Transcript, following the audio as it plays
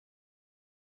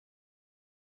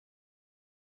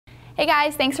Hey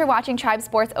guys, thanks for watching Tribe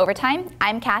Sports Overtime.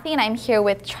 I'm Kathy and I'm here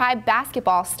with Tribe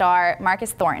basketball star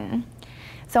Marcus Thornton.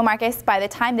 So Marcus, by the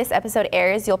time this episode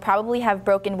airs, you'll probably have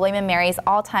broken William & Mary's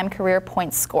all-time career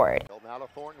points scored. Now to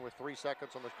Thornton with 3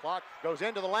 seconds on the clock, goes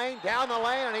into the lane, down the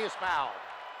lane, and he is fouled.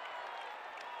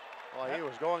 Well, he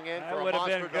was going in for a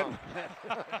monster dunk.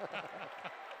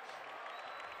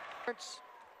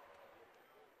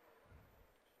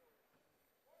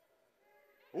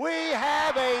 We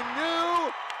have a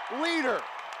new leader.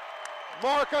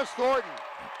 Marcus Thornton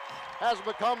has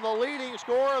become the leading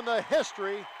scorer in the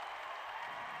history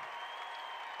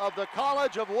of the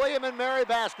College of William & Mary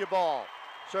basketball,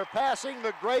 surpassing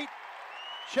the great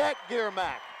Chet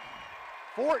Gourmet.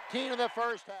 14 in the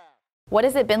first half. What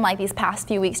has it been like these past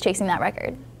few weeks chasing that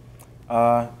record?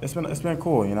 It's been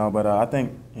cool, but I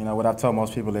think, what I've told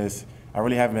most people is I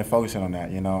really haven't been focusing on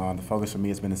that, the focus for me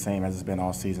has been the same as it's been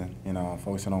all season,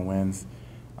 focusing on wins,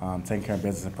 taking care of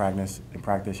business in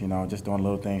practice, just doing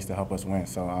little things to help us win.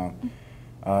 So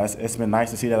it's been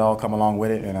nice to see that all come along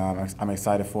with it, and I'm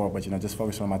excited for it, but just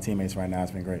focusing on my teammates right now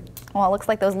has been great. Well, it looks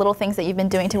like those little things that you've been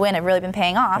doing to win have really been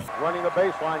paying off. Running the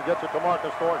baseline, gets it to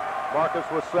Marcus Thornton. Marcus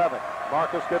with 7.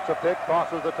 Marcus gets a pick,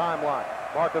 crosses the timeline.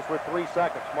 Marcus with 3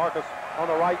 seconds. Marcus on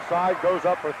the right side, goes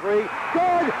up for 3. Good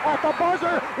at the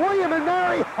buzzer. William &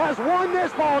 Mary has won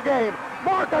this ball game.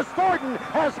 Marcus Thornton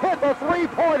has hit the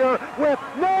three-pointer with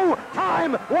no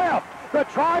time left. The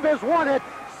Tribe has won it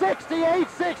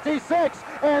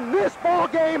 68-66, and this ball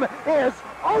game is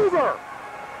over.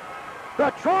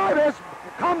 The Tribe has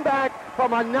come back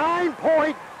from a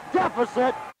 9-point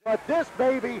deficit, but this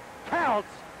baby counts,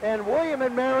 and William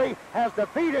 & Mary has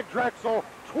defeated Drexel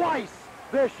twice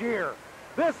this year.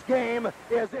 This game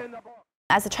is in the book.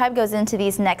 As the Tribe goes into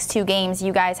these next 2 games,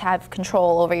 you guys have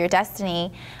control over your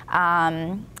destiny.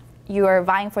 You are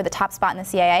vying for the top spot in the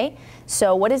CAA.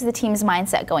 So what is the team's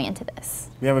mindset going into this?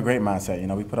 We have a great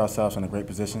mindset. We put ourselves in a great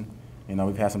position.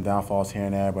 We've had some downfalls here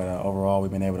and there, but overall we've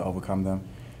been able to overcome them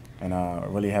and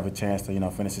really have a chance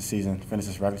to finish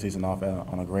this regular season off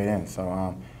on a great end.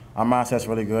 So our mindset's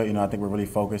really good. I think we're really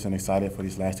focused and excited for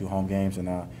these last 2 home games,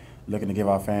 and looking to give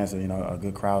our fans a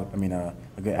good crowd.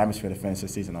 A good atmosphere to finish the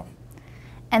season off.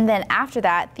 And then after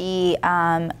that, the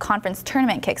conference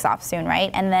tournament kicks off soon, right?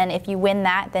 And then if you win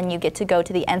that, then you get to go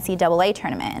to the NCAA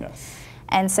tournament. Yes.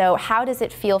 And so how does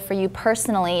it feel for you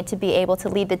personally to be able to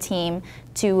lead the team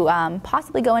to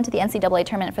possibly go into the NCAA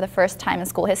tournament for the first time in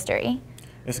school history?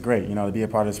 It's great, to be a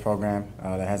part of this program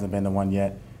that hasn't been the one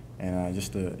yet. And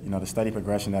just the steady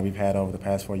progression that we've had over the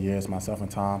past 4 years, myself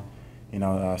and Tom,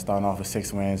 starting off with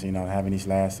 6 wins, having these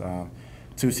last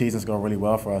 2 seasons go really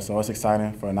well for us. So it's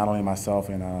exciting for not only myself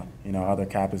and other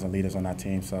captains and leaders on that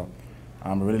team. So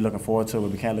I'm really looking forward to it.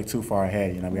 We can't look too far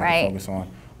ahead. We have to focus on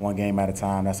one game at a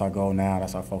time. That's our goal now.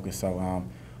 That's our focus. So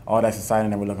all that's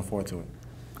exciting, and we're looking forward to it.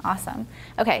 Awesome.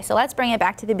 Okay, so let's bring it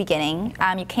back to the beginning.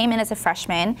 You came in as a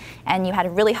freshman, and you had a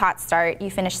really hot start.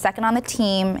 You finished 2nd on the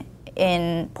team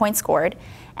in points scored,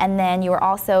 and then you were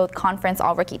also conference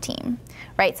all-rookie team,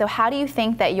 right? So how do you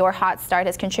think that your hot start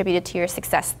has contributed to your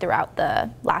success throughout the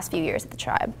last few years at the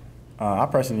Tribe? I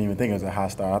personally didn't even think it was a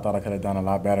hot start. I thought I could have done a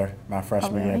lot better my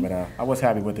freshman year, but I was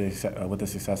happy with the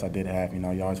success I did have. You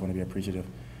always want to be appreciative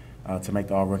to make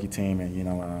the all-rookie team,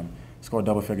 and score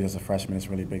double figures as a freshman is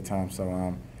really big time.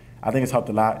 So I think it's helped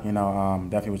a lot.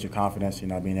 Definitely with your confidence.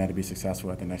 Being able to be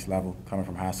successful at the next level, coming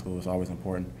from high school, is always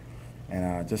important.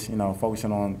 And just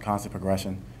focusing on constant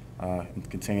progression, and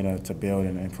continue to build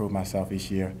and improve myself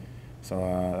each year. So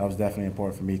that was definitely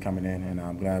important for me coming in, and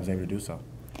I'm glad I was able to do so.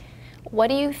 What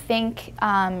do you think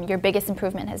your biggest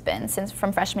improvement has been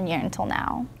from freshman year until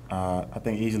now? I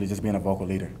think easily just being a vocal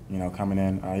leader. Coming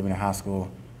in, even in high school,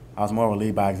 I was more of a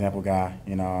lead by example guy.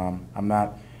 I'm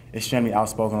not extremely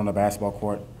outspoken on the basketball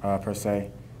court per se.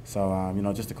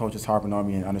 So just the coaches harping on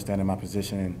me and understanding my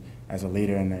position and as a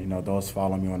leader, and those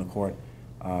following me on the court,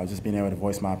 just being able to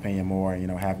voice my opinion more,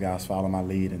 have guys follow my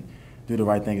lead and do the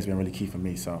right thing has been really key for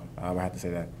me. So I would have to say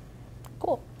that.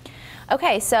 Cool.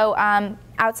 Okay, so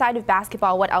outside of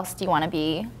basketball, what else do you want to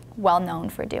be well known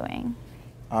for doing?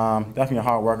 Definitely a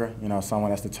hard worker.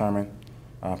 Someone that's determined,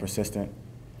 persistent,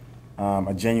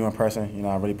 a genuine person.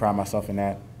 I really pride myself in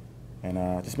that.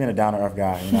 And just being a down-to-earth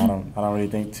guy. I don't really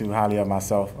think too highly of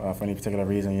myself for any particular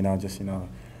reason.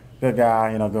 Good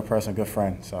guy, good person, good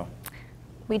friend. So.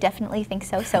 We definitely think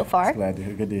so far. Glad to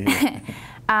hear. Good to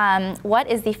hear. What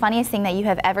is the funniest thing that you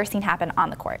have ever seen happen on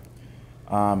the court?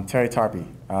 Terry Tarpey.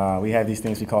 We have these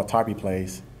things we call Tarpey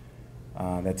plays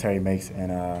that Terry makes,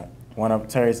 and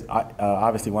Terry's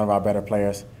obviously one of our better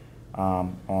players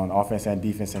on offense and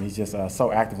defense, and he's just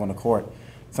so active on the court.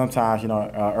 sometimes, you know,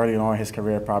 early on in his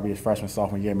career, probably his freshman,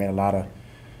 sophomore year, made a lot of,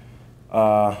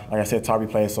 like I said, target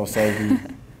plays. So say he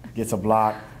gets a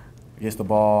block, gets the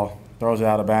ball, throws it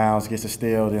out of bounds, gets a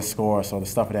steal, then scores. So the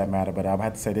stuff of that matter. But I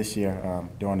have to say this year,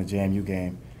 during the JMU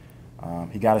game,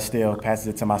 he got a steal, passes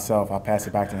it to myself. I pass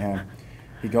it back to him.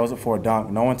 He goes up for a dunk.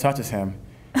 No one touches him.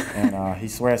 And he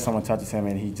swears someone touches him,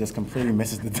 and he just completely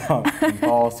misses the dunk and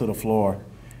falls to the floor.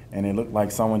 And it looked like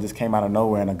someone just came out of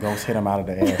nowhere and a ghost hit him out of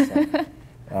the air.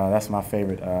 So that's my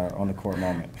favorite on the court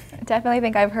moment. I definitely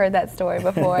think I've heard that story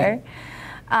before.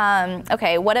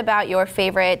 Okay, what about your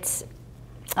favorite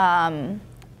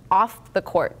off the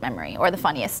court memory, or the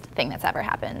funniest thing that's ever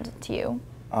happened to you?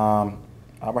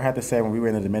 I would have to say when we were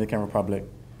in the Dominican Republic,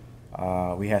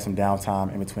 we had some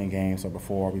downtime in between games, or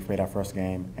before we played our first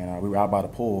game, and we were out by the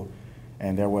pool,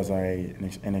 and there was an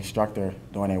instructor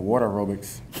doing a water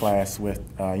aerobics class with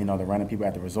you know, the running people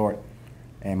at the resort,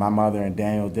 and my mother and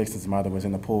Daniel Dixon's mother was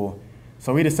in the pool.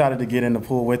 So we decided to get in the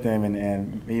pool with them,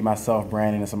 and me, myself,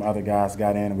 Brandon, and some other guys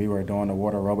got in, and we were doing the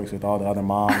water aerobics with all the other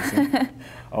moms and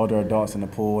older adults in the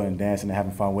pool and dancing and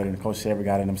having fun with it, and Coach Shaver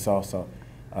got in himself, so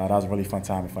that was a really fun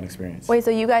time and fun experience. Wait,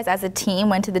 so you guys as a team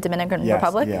went to the Dominican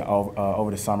Republic? Yeah, over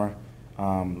the summer,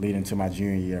 leading to my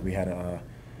junior year, we had a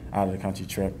out-of-the-country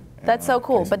trip. That's so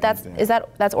cool, but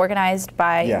that's organized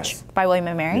by by William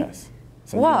 & Mary? Yes.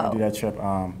 So Whoa. we do that trip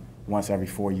once every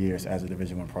 4 years as a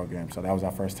Division I program. So that was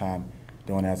our first time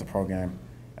doing it as a program,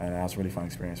 and that was a really fun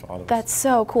experience for all of us. That's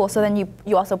so cool. So then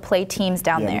you also play teams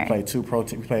down there? Yeah,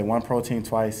 we played one pro team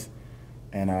twice,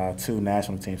 and 2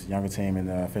 national teams, the younger team and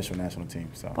the official national team.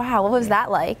 So wow, what was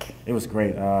that like? It was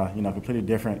great. You know, completely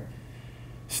different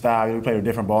style. We played a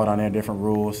different ball down there, different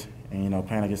rules, and you know,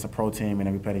 playing against a pro team, and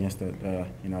then we played against the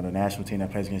you know, the national team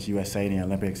that plays against USA in the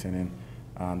Olympics, and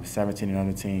then the 17 and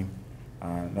under team.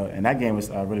 And that game was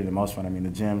really the most fun. I mean, the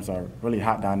gyms are really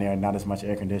hot down there, not as much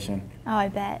air conditioning. Oh, I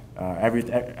bet.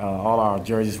 All our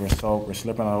jerseys were soaked. We're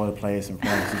slipping all over the place and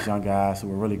playing with these young guys who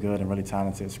were really good and really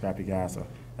talented, scrappy guys. So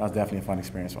that was definitely a fun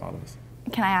experience for all of us.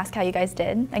 Can I ask how you guys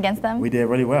did against them? We did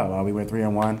really well. We went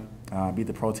 3-1, beat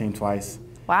the pro team twice.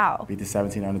 Wow. Beat the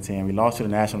 17 under team. We lost to the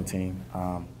national team.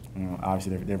 You know,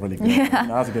 obviously, they're really good. Yeah. You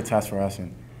know, that was a good test for us.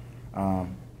 And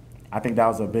I think that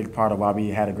was a big part of why we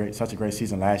had such a great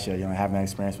season last year. You know, having that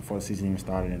experience before the season even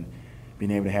started, and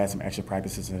being able to have some extra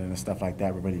practices and stuff like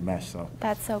that, we really meshed. So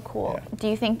that's so cool. Yeah. Do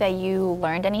you think that you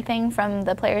learned anything from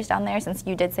the players down there, since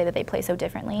you did say that they play so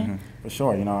differently? Mm-hmm. For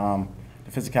sure. You know,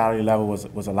 the physicality level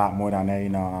was a lot more down there. You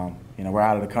know, we're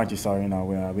out of the country, so you know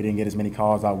we didn't get as many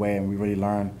calls our way, and we really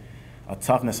learned a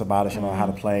toughness about us. You know, how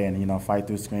to play and, you know, fight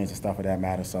through screens and stuff of that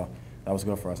matter. So that was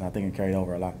good for us, and I think it carried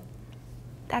over a lot.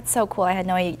 That's so cool. I had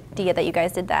no idea that you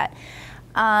guys did that.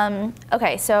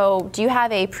 Okay, so do you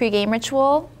have a pregame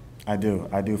ritual? I do.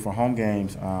 For home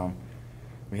games,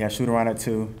 we have shoot around at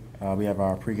 2. We have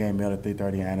our pregame meal at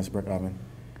 3:30 in Anna's Brick Oven.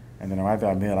 And then right after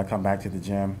our meal, I come back to the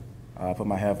gym, put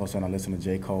my headphones in, I listen to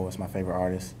J. Cole. It's my favorite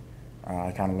artist.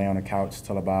 I kind of lay on the couch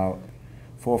till about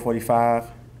 4:45,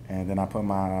 and then I put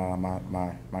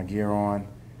my gear on,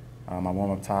 my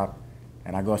warm-up top,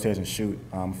 and I go upstairs and shoot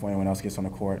before anyone else gets on the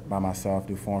court by myself,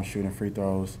 do form shooting, free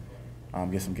throws,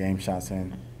 get some game shots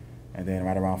in, and then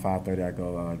right around 5:30 I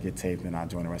go get taped, and I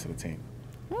join the rest of the team.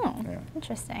 Oh, yeah.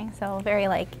 Interesting. So very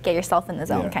like get yourself in the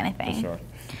zone kind of thing. For sure.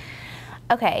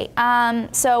 Okay,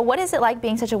 so what is it like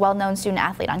being such a well-known student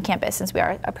athlete on campus, since we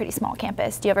are a pretty small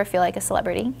campus? Do you ever feel like a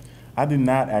celebrity? I do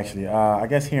not, actually. I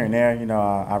guess here and there, you know,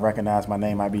 I recognize my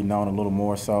name might be known a little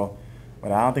more so.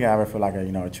 But I don't think I ever feel like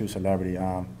a true celebrity.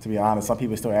 To be honest, some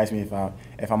people still ask me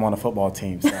if I'm on a football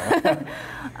team. So.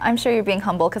 I'm sure you're being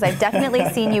humble, because I've definitely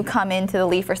seen you come into the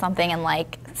Leaf or something and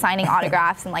like signing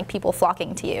autographs and like people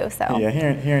flocking to you. So yeah,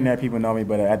 here and there people know me,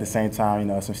 but at the same time, you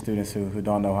know, some students who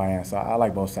don't know who I am. So I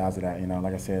like both sides of that. You know,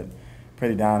 like I said,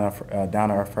 pretty down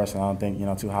to earth person. I don't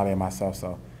think too highly of myself.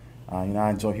 So I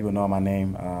enjoy people knowing my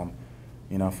name.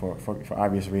 For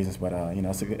obvious reasons, but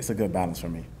it's a good balance for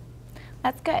me.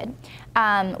 That's good.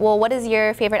 Well, what has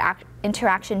your favorite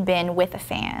interaction been with a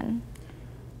fan?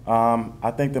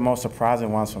 I think the most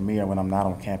surprising ones for me are when I'm not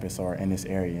on campus or in this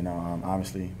area.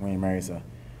 Obviously, William & Mary is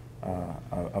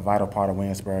a vital part of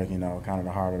Williamsburg. Kind of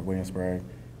the heart of Williamsburg,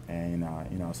 and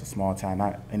it's a small town,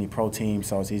 not any pro team,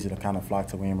 so it's easy to kind of flock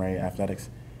to William & Mary athletics.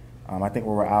 I think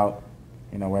when we're out,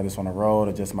 whether it's on the road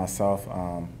or just myself,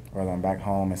 whether I'm back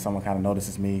home and someone kind of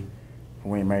notices me.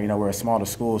 William & Mary, we're a smaller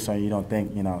school, so you don't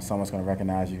think, someone's going to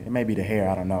recognize you. It may be the hair,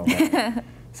 I don't know. But,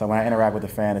 so when I interact with a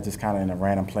fan, it's just kind of in a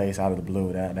random place out of the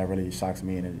blue. That really shocks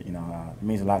me, and it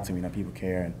means a lot to me. People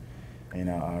care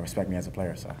and respect me as a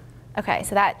player. So. Okay,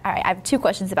 so all right, I have 2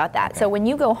 questions about that. Okay. So when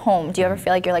you go home, do you ever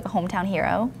feel like you're like a hometown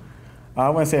hero? I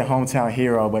wouldn't say a hometown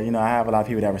hero, but I have a lot of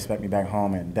people that respect me back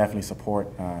home and definitely support.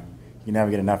 You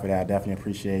never get enough of that. I definitely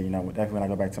appreciate. Definitely when I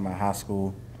go back to my high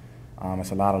school,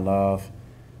 it's a lot of love.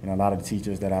 A lot of the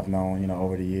teachers that I've known,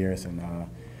 over the years, and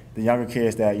the younger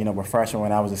kids that were freshmen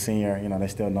when I was a senior. They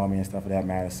still know me and stuff of that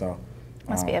matter. So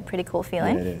must be a pretty cool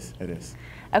feeling. Yeah, it is. It is.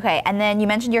 Okay, and then you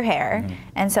mentioned your hair,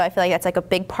 and so I feel like that's like a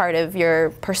big part of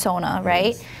your persona,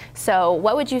 right? So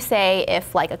what would you say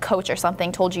if like a coach or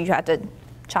something told you had to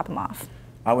chop him off?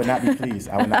 I would not be pleased.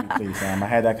 I would not be pleased. I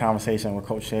had that conversation with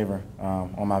Coach Shaver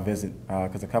on my visit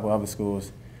because a couple other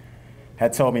schools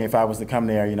had told me if I was to come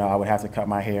there, I would have to cut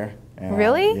my hair. And,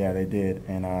 really? Yeah, they did.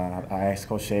 And I asked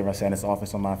Coach Shaver, I sat in his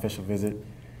office on my official visit,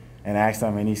 and I asked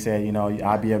him, and he said,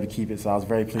 I'd be able to keep it. So I was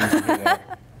very pleased to hear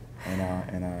that.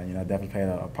 And definitely played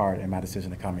a part in my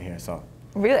decision to come in here. So.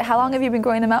 Really? How long have you been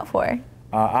growing them out for?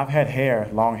 I've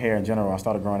had long hair in general. I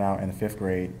started growing out in the 5th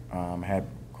grade. I had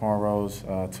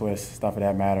cornrows, twists, stuff of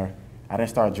that matter. I didn't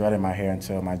start dreading my hair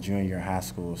until my junior year in high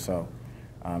school. So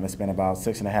it's been about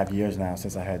 6.5 years now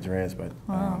since I had dreads, but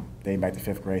dating back to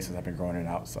 5th grade since I've been growing it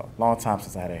out. So long time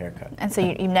since I had a haircut. And so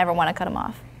you never want to cut them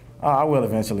off? I will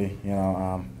eventually.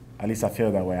 At least I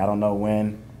feel that way. I don't know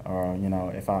when. Or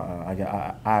if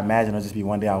I imagine it'll just be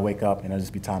one day I'll wake up and it'll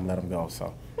just be time to let them go.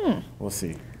 So we'll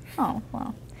see. Oh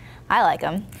well, I like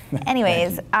them.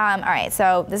 Anyways, all right.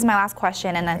 So this is my last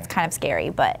question, and that's kind of scary.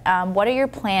 But what are your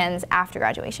plans after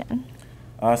graduation?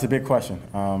 It's a big question.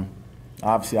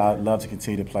 Obviously, I'd love to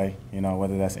continue to play.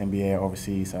 Whether that's NBA or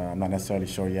overseas, I'm not necessarily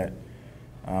sure yet.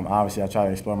 Obviously, I'll try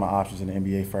to explore my options in the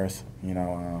NBA first.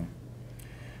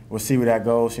 We'll see where that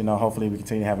goes. Hopefully we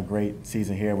continue to have a great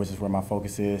season here, which is where my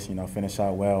focus is. Finish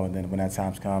out well, and then when that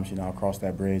time comes, I'll cross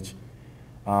that bridge.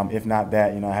 If not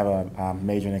that, I have a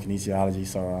major in kinesiology,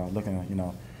 so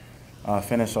looking to,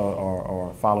 finish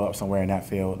or follow up somewhere in that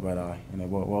field. But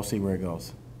we'll see where it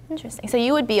goes. Interesting. So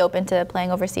you would be open to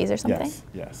playing overseas or something? Yes.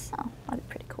 Yes. Oh, that'd be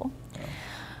pretty cool. Yeah.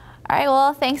 All right.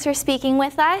 Well, thanks for speaking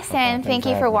with us, and thank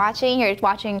you for watching. You're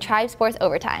watching Tribe Sports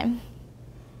Overtime.